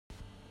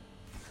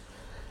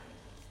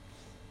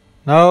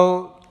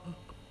Now,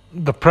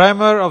 the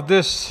primer of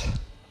this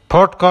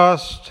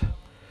podcast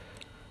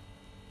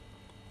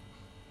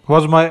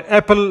was my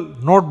Apple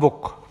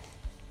notebook,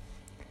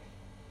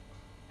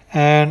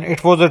 and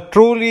it was a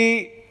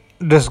truly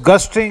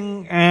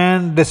disgusting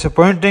and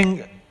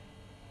disappointing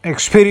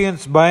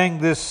experience buying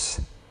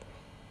this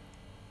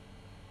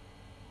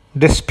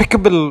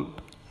despicable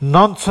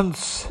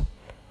nonsense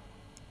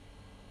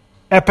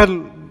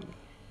Apple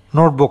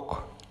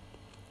notebook.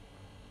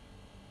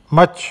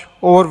 Much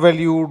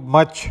overvalued,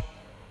 much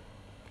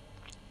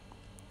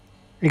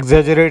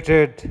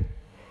exaggerated,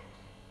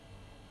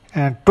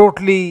 and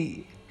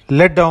totally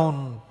let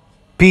down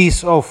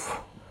piece of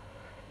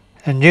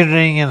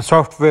engineering and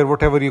software,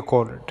 whatever you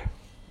call it.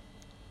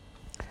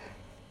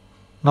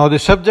 Now, the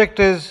subject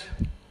is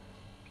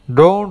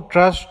don't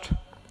trust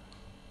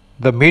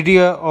the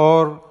media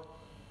or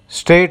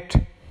state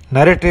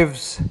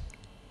narratives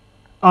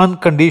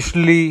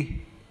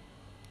unconditionally,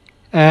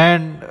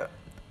 and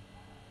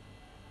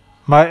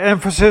my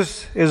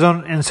emphasis is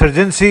on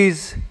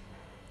insurgencies,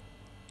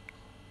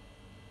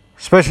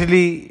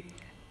 especially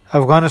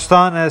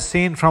Afghanistan as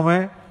seen from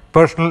a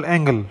personal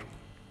angle.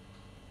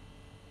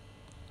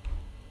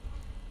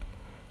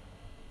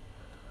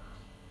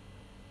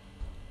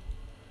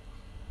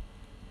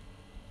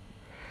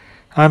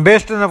 I am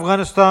based in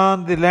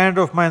Afghanistan, the land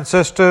of my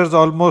ancestors,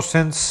 almost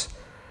since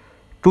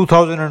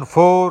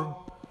 2004,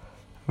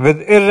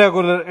 with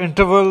irregular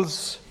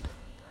intervals.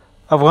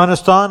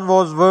 Afghanistan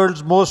was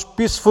world's most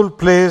peaceful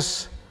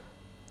place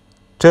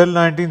till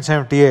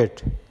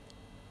 1978.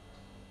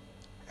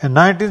 In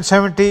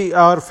 1970,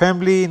 our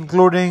family,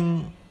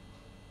 including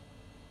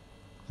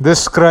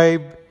this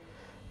scribe,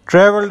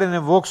 traveled in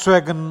a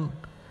Volkswagen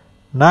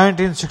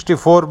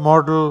 1964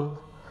 model,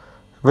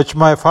 which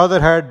my father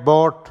had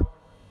bought,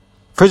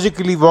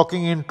 physically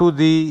walking into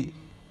the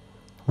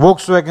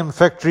Volkswagen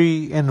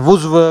factory in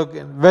Wurzburg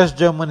in West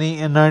Germany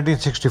in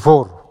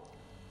 1964.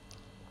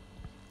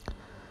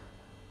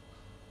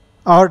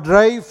 Our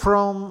drive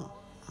from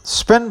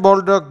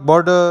Spen-Bolduc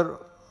border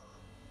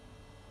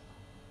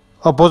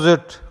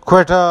opposite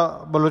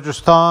Quetta,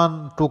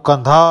 Balochistan to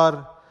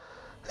Kandahar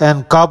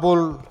and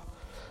Kabul,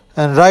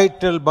 and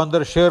right till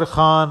Bandar Sher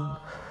Khan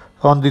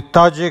on the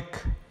Tajik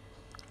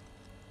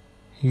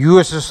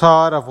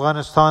USSR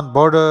Afghanistan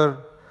border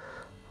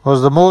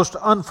was the most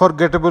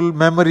unforgettable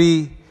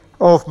memory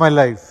of my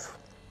life.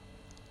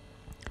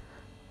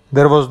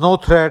 There was no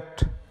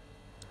threat.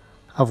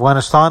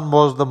 Afghanistan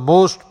was the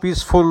most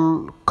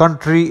peaceful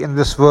country in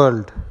this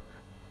world.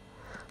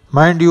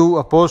 Mind you,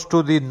 opposed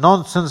to the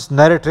nonsense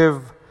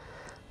narrative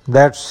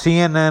that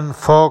CNN,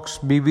 Fox,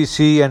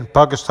 BBC and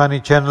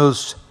Pakistani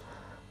channels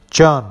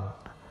churn.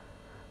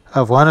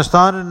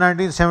 Afghanistan in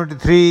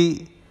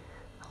 1973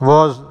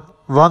 was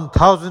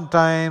 1,000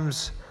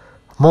 times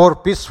more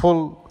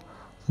peaceful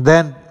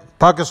than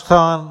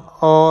Pakistan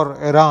or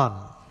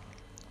Iran.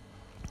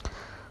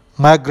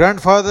 My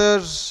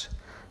grandfather's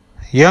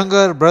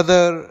younger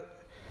brother,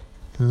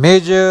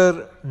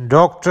 Major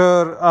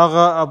Dr.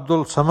 Agha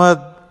Abdul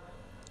Samad,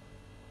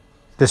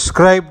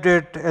 described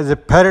it as a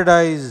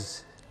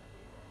paradise,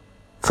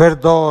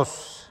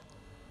 Firdaus.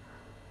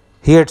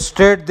 He had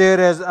stayed there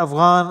as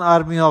Afghan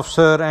army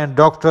officer and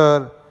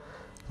doctor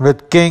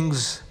with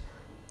kings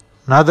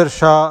Nader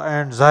Shah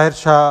and Zahir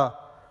Shah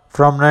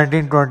from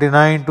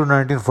 1929 to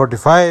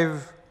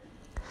 1945.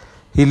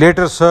 He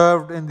later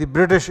served in the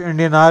British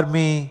Indian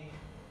Army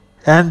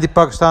and the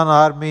Pakistan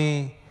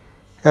Army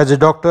as a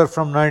doctor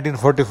from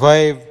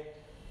 1945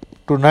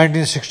 to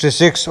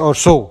 1966 or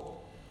so.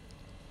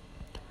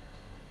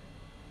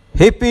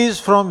 Hippies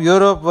from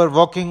Europe were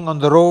walking on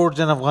the roads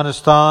in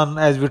Afghanistan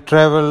as we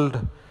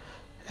travelled,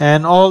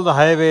 and all the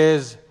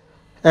highways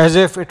as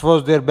if it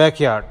was their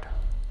backyard.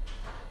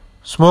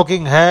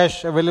 Smoking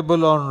hash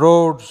available on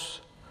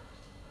roads,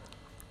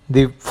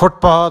 the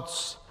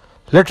footpaths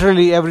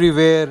literally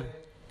everywhere,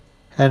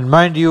 and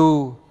mind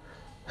you,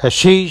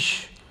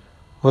 hashish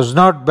was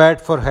not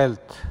bad for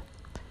health.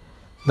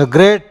 The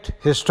great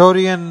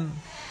historian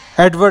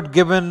Edward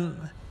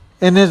Gibbon,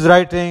 in his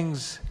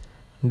writings,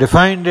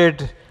 defined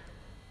it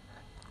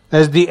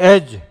as the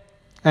edge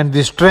and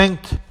the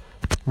strength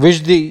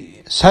which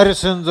the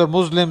Saracens or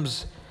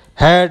Muslims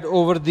had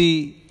over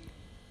the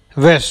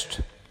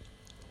West.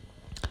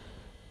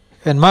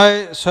 In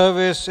my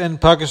service in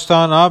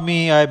Pakistan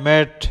Army, I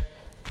met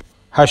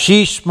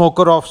hashish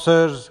smoker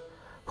officers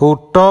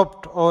who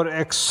topped or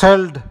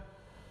excelled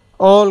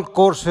all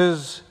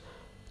courses,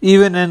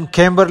 even in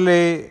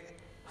Camberley,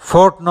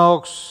 Fort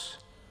Knox,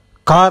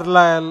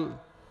 Carlisle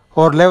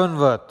or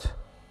Leavenworth.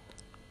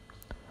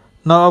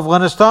 Now,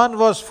 Afghanistan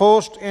was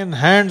forced in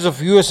hands of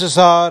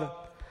USSR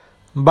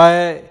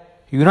by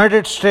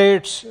United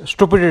States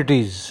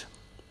stupidities.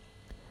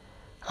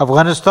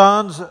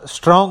 Afghanistan's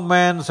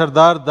strongman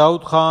Sardar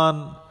Daud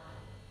Khan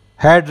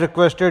had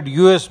requested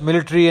US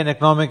military and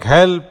economic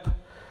help,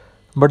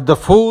 but the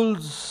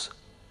fools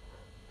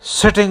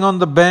sitting on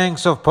the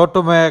banks of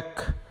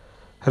Potomac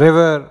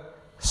River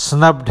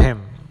snubbed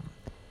him.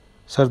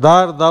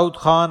 Sardar Daud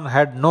Khan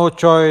had no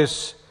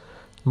choice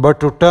but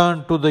to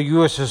turn to the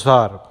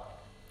USSR.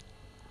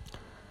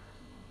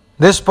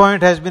 This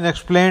point has been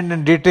explained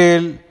in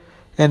detail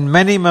in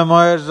many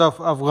memoirs of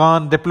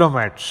Afghan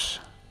diplomats.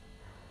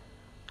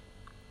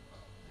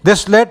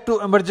 This led to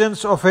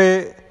emergence of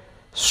a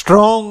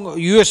strong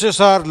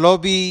USSR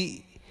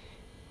lobby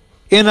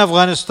in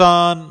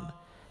Afghanistan,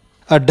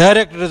 a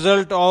direct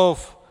result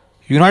of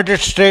United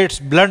States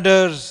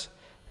blunders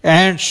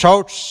and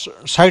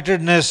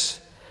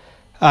short-sightedness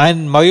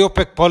and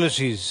myopic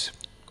policies.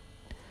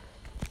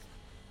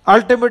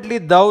 Ultimately,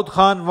 Daud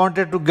Khan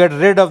wanted to get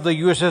rid of the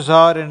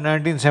USSR in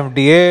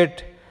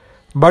 1978,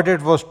 but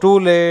it was too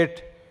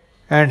late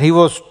and he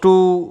was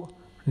too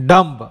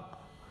dumb.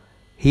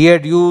 He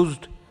had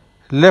used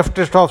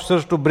leftist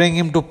officers to bring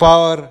him to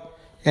power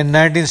in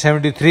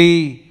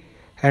 1973,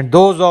 and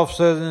those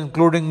officers,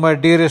 including my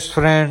dearest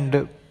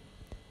friend,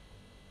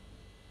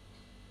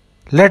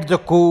 led the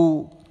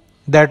coup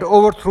that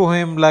overthrew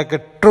him like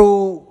a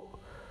true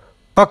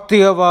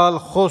Pakhtiyawal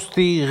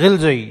Khosti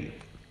Ghilzai.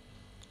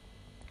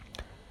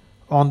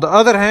 On the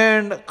other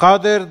hand,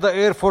 Qadir, the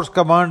Air Force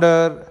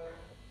commander,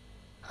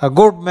 a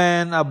good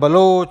man, a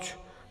Baloch,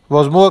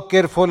 was more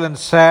careful and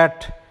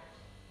sat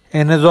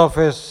in his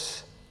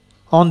office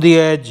on the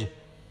edge,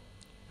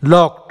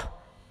 locked,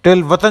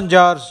 till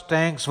Vatanjar's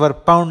tanks were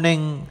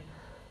pounding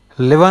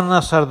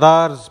Livana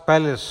Sardar's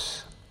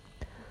palace.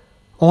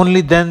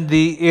 Only then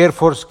the Air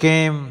Force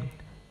came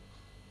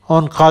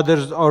on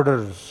Qadir's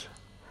orders.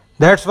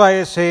 That's why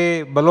I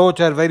say Baloch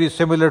are very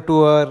similar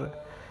to our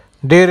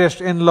dearest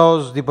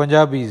in-laws, the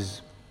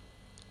Punjabis.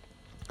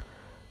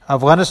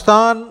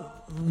 Afghanistan,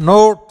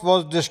 note,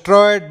 was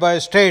destroyed by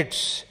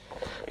states,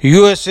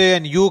 USA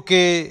and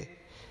UK,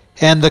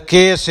 and the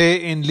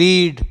KSA in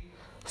lead,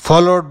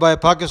 followed by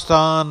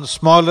Pakistan,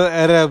 smaller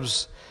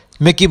Arabs,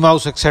 Mickey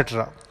Mouse,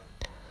 etc.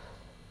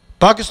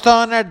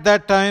 Pakistan at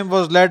that time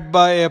was led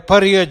by a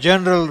pariah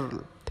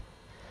general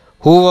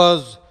who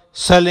was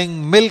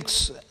selling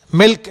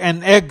milk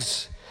and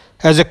eggs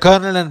as a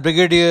colonel and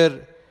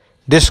brigadier,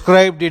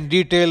 described in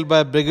detail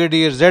by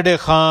Brigadier Zadeh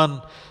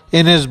Khan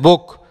in his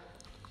book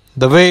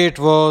The Way It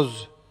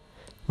Was,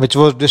 which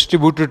was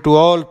distributed to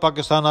all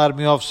Pakistan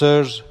Army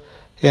officers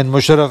in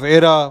Musharraf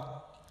era.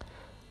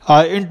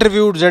 I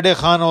interviewed Zadeh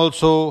Khan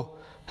also,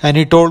 and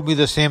he told me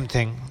the same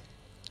thing.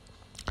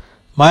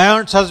 My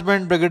aunt's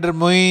husband, Brigadier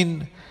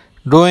Moeen,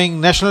 doing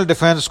National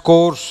Defence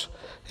course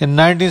in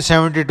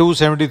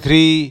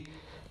 1972-73,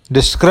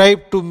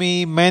 described to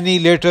me many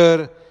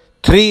later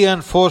 3-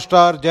 and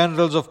 4-star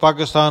generals of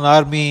Pakistan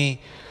Army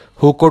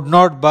who could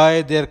not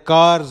buy their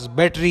cars'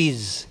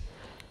 batteries,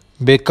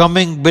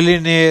 becoming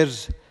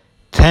billionaires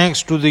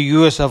thanks to the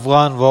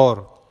US-Afghan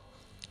war.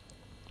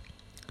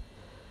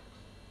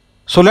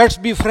 So let's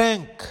be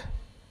frank,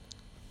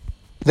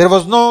 there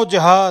was no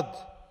jihad.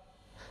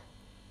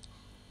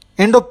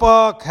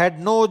 Indo-Pak had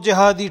no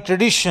jihadi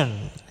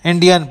tradition,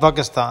 India and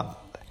Pakistan.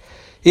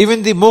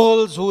 Even the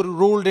Mughals who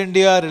ruled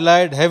India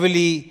relied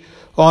heavily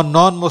on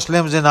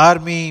non-Muslims in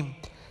army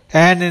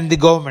and in the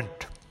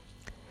government.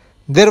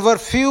 There were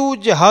few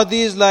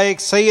jihadis like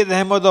Sayyid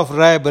Ahmad of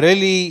Rai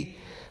Bareli,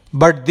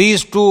 but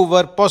these two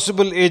were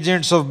possible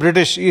agents of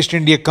British East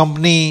India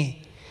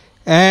Company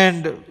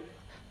and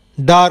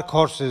dark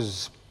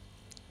horses.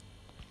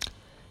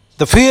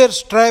 The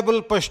fierce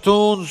tribal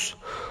Pashtuns,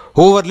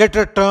 who were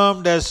later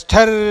termed as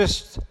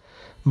terrorists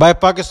by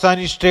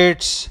Pakistani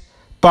states,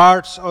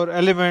 parts or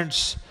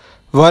elements,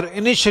 were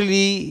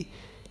initially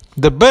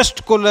the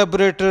best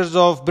collaborators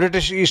of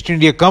British East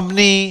India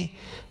Company,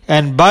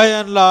 and by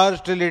and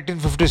large till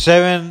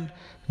 1857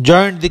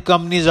 joined the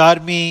company's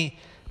army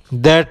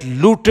that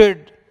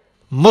looted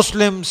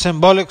Muslim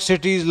symbolic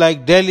cities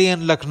like Delhi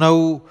and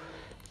Lucknow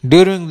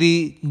during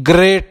the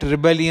Great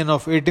Rebellion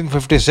of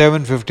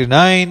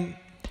 1857-59.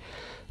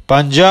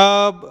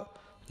 Punjab,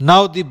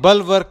 now the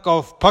bulwark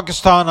of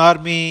Pakistan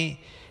Army,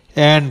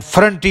 and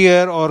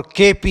Frontier or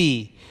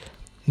KP,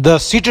 the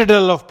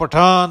citadel of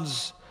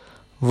Pathans,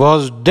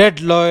 was dead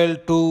loyal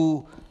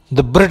to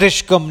the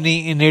British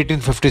company in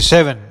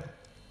 1857.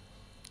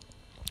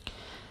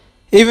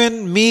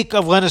 Even Meek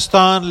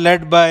Afghanistan,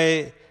 led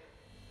by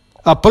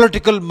a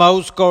political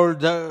mouse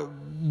called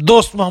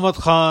Dost Muhammad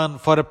Khan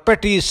for a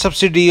petty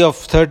subsidy of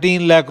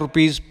 13 lakh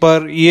rupees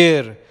per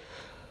year,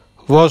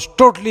 was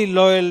totally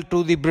loyal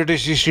to the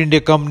British East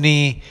India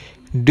Company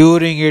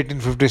during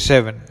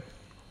 1857.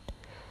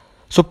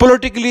 So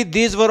politically,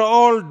 these were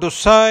all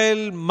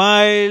docile,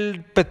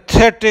 mild,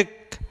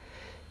 pathetic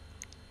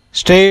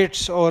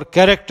states or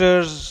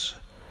characters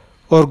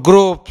or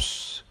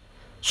groups.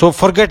 So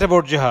forget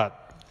about jihad.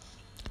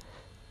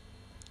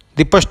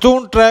 The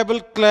Pashtun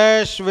tribal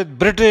clash with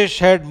British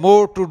had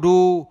more to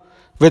do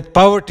with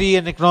poverty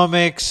and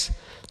economics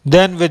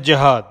than with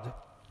jihad.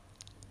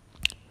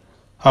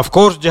 Of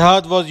course,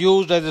 jihad was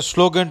used as a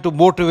slogan to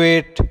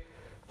motivate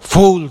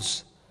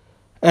fools,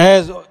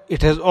 as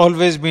it has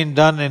always been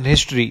done in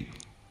history.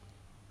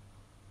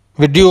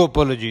 With due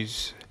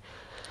apologies.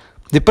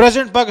 The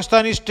present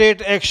Pakistani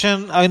state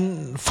action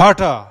in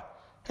FATA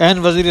and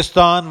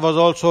Waziristan was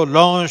also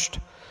launched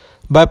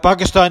by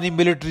Pakistani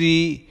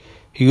military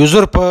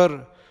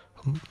usurper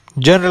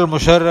General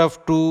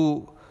Musharraf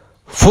to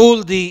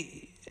fool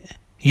the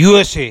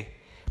USA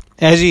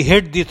as he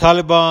hit the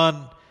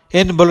Taliban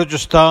in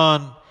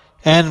Balochistan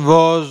and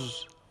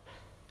was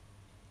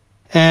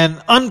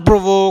an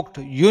unprovoked,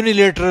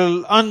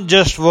 unilateral,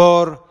 unjust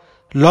war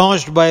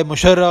launched by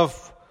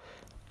Musharraf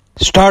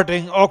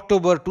starting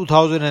October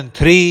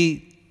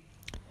 2003.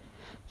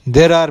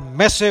 There are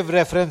massive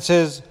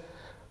references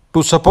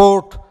to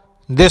support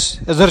this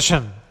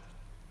assertion.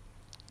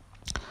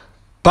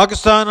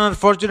 Pakistan,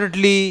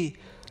 unfortunately,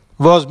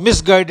 was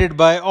misguided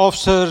by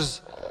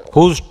officers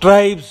whose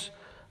tribes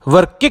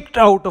were kicked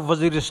out of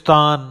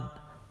Waziristan.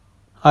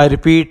 I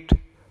repeat,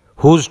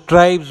 whose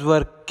tribes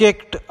were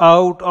kicked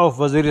out of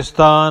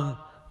Waziristan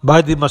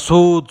by the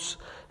Masouds,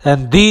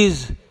 and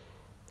these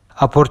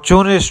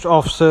opportunist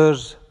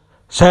officers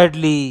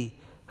sadly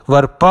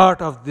were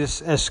part of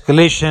this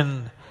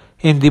escalation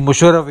in the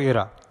Musharraf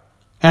era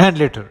and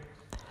later.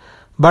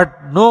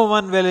 But no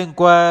one will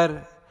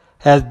inquire,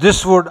 as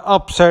this would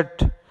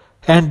upset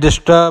and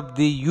disturb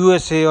the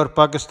USA or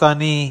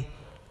Pakistani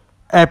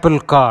apple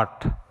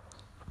cart.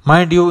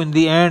 Mind you, in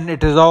the end,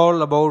 it is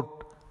all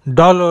about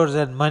dollars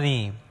and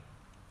money.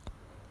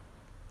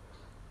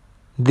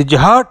 The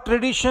jihad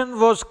tradition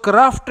was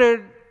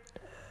crafted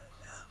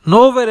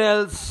nowhere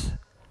else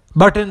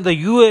but in the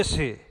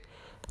USA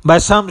by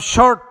some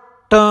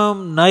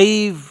short-term,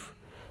 naive,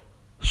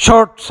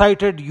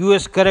 short-sighted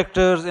US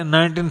characters in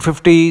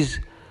 1950s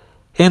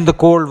in the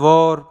Cold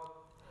War.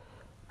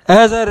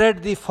 As I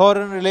read the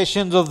foreign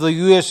relations of the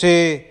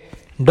USA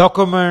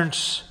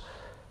documents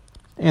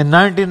in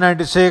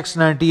 1996,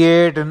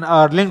 98 in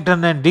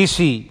Arlington and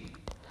DC,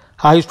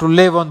 I used to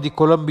live on the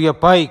Columbia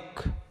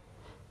Pike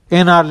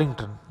in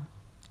Arlington.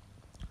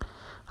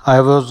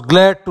 I was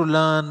glad to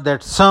learn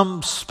that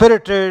some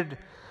spirited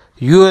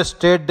US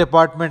State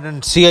Department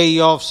and CIA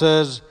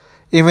officers,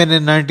 even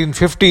in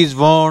 1950s,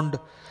 warned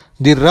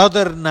the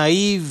rather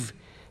naive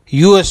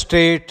US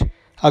state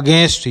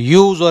against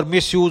use or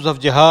misuse of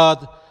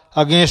jihad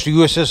against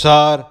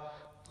USSR,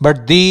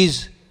 but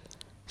these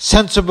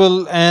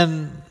sensible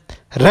and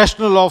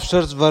rational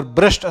officers were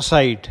brushed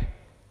aside.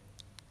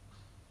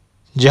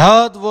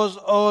 Jihad was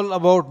all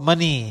about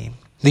money,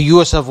 the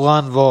US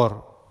Afghan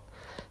war,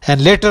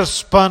 and later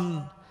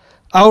spun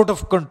out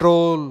of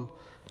control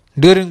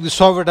during the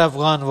Soviet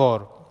Afghan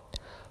war.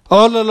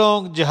 All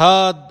along,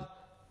 jihad,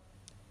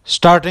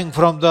 starting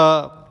from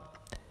the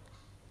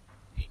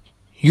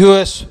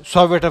US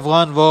Soviet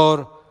Afghan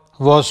war,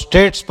 was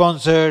state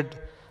sponsored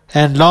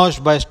and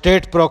launched by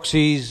state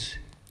proxies.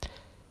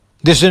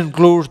 This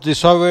includes the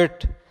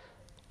Soviet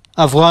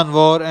Afghan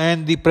war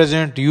and the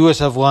present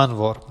US Afghan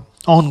war,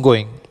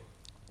 ongoing.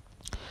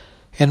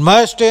 In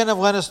my stay in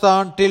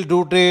Afghanistan till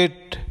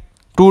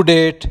to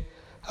date,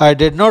 I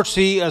did not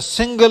see a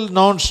single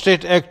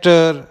non-state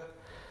actor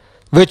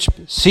which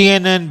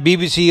CNN,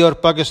 BBC or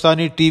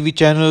Pakistani TV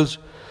channels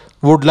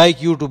would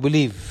like you to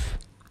believe.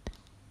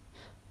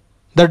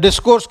 The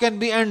discourse can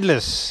be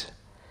endless.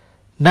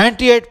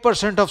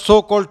 98% of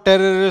so-called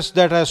terrorists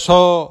that I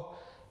saw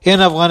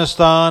in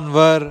Afghanistan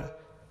were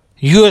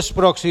US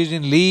proxies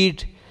in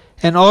lead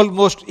and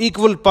almost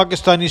equal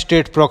Pakistani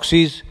state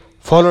proxies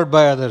followed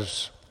by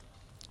others.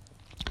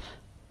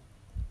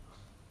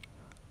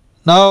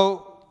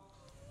 Now,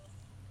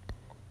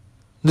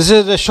 this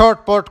is a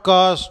short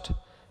podcast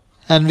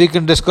and we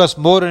can discuss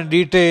more in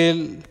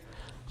detail,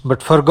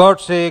 but for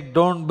God's sake,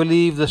 don't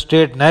believe the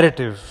state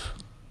narrative.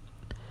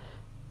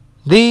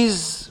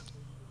 These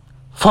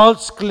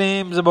false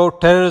claims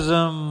about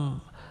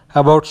terrorism,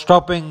 about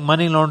stopping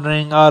money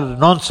laundering are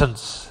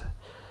nonsense.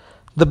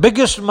 The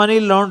biggest money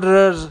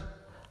launderers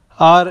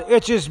are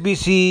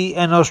HSBC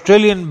and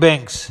Australian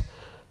banks,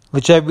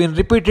 which have been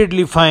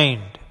repeatedly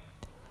fined.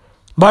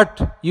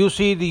 But you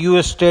see the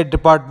US State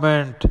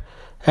Department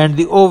and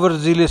the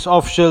overzealous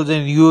officials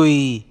in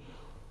UAE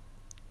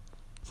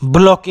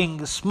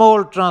blocking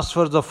small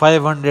transfers of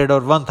 $500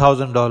 or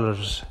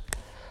 $1,000.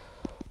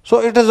 So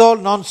it is all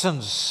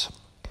nonsense.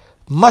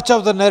 Much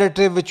of the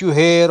narrative which you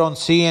hear on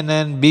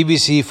CNN,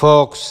 BBC,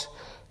 Fox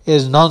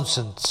is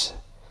nonsense.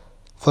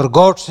 For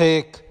God's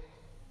sake,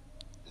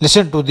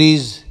 listen to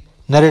these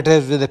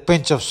narratives with a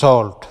pinch of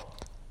salt.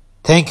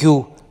 Thank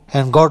you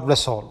and God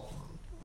bless all.